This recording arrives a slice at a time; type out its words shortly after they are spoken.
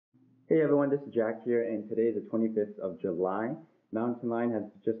Hey everyone, this is Jack here, and today is the 25th of July. Mountain Lion has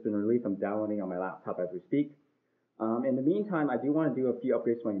just been released. I'm downloading on my laptop as we speak. In the meantime, I do want to do a few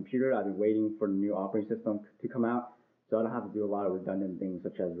upgrades to my computer. I've been waiting for the new operating system to come out, so I don't have to do a lot of redundant things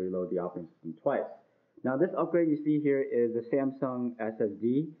such as reload the operating system twice. Now this upgrade you see here is the Samsung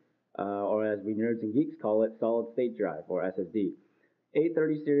SSD, or as we nerds and geeks call it, solid state drive, or SSD.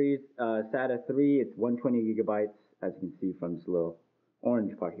 830 series, SATA 3, it's 120 gigabytes, as you can see from this little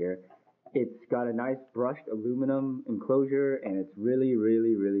orange part here. It's got a nice brushed aluminum enclosure, and it's really,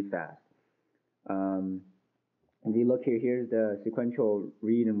 really, really fast. If you look here, here's the sequential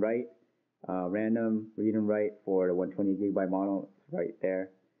read and write, random read and write for the 120 gigabyte model. It's right there.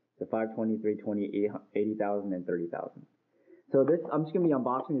 The 520, 320, 80,000, and 30,000. So this, I'm just gonna be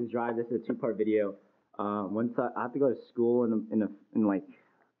unboxing this drive. This is a two-part video. Once I have to go to school in like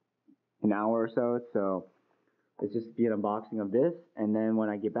an hour or so it's just be an unboxing of this, and then when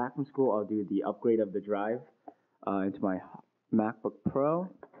I get back from school, I'll do the upgrade of the drive into my MacBook Pro.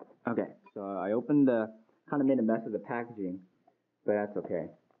 Okay, so I kind of made a mess of the packaging, but that's okay.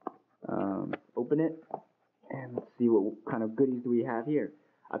 Open it, and let's see what kind of goodies do we have here.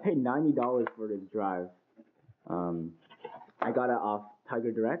 I paid $90 for this drive. I got it off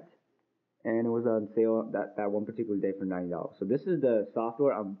Tiger Direct, and it was on sale that one particular day for $90. So this is the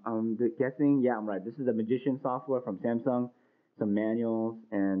software. I'm guessing, yeah, I'm right. This is the Magician software from Samsung, some manuals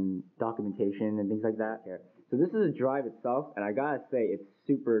and documentation and things like that. Here. So this is the drive itself, and I gotta say it's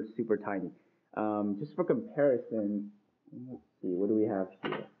super, super tiny. Just for comparison, let's see, what do we have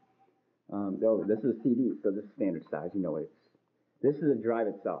here? Oh, this is a CD, so this is standard size. You know it. This is the drive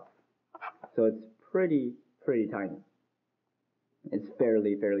itself, so it's pretty tiny. It's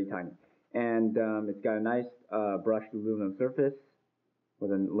fairly tiny. And it's got a nice brushed aluminum surface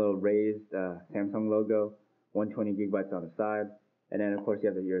with a little raised Samsung logo, 120 gigabytes on the side, and then of course you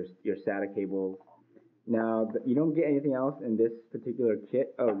have your SATA cable. Now you don't get anything else in this particular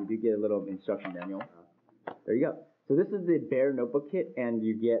kit. Oh, you do get a little instruction manual. There you go. So this is the bare notebook kit, and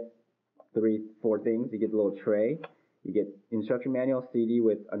you get 4 things. You get the little tray, you get instruction manual, CD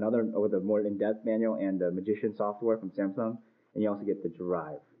with a more in-depth manual, and the Magician software from Samsung, and you also get the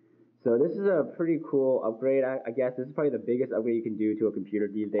drive. So this is a pretty cool upgrade. I guess this is probably the biggest upgrade you can do to a computer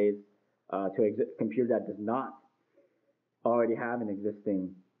these days, to a computer that does not already have an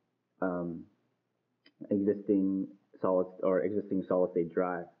existing solid state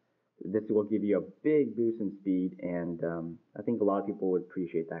drive. This will give you a big boost in speed, and I think a lot of people would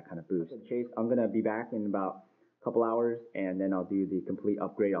appreciate that kind of boost. Chase, I'm gonna be back in about a couple hours, and then I'll do the complete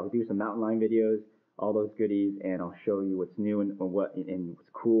upgrade. I'll do some Mountain Lion videos, all those goodies, and I'll show you what's new and what's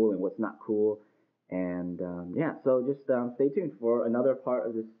cool and what's not cool. And yeah, so just stay tuned for another part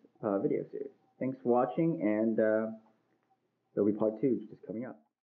of this video series. Thanks for watching, and there'll be part 2 just coming up.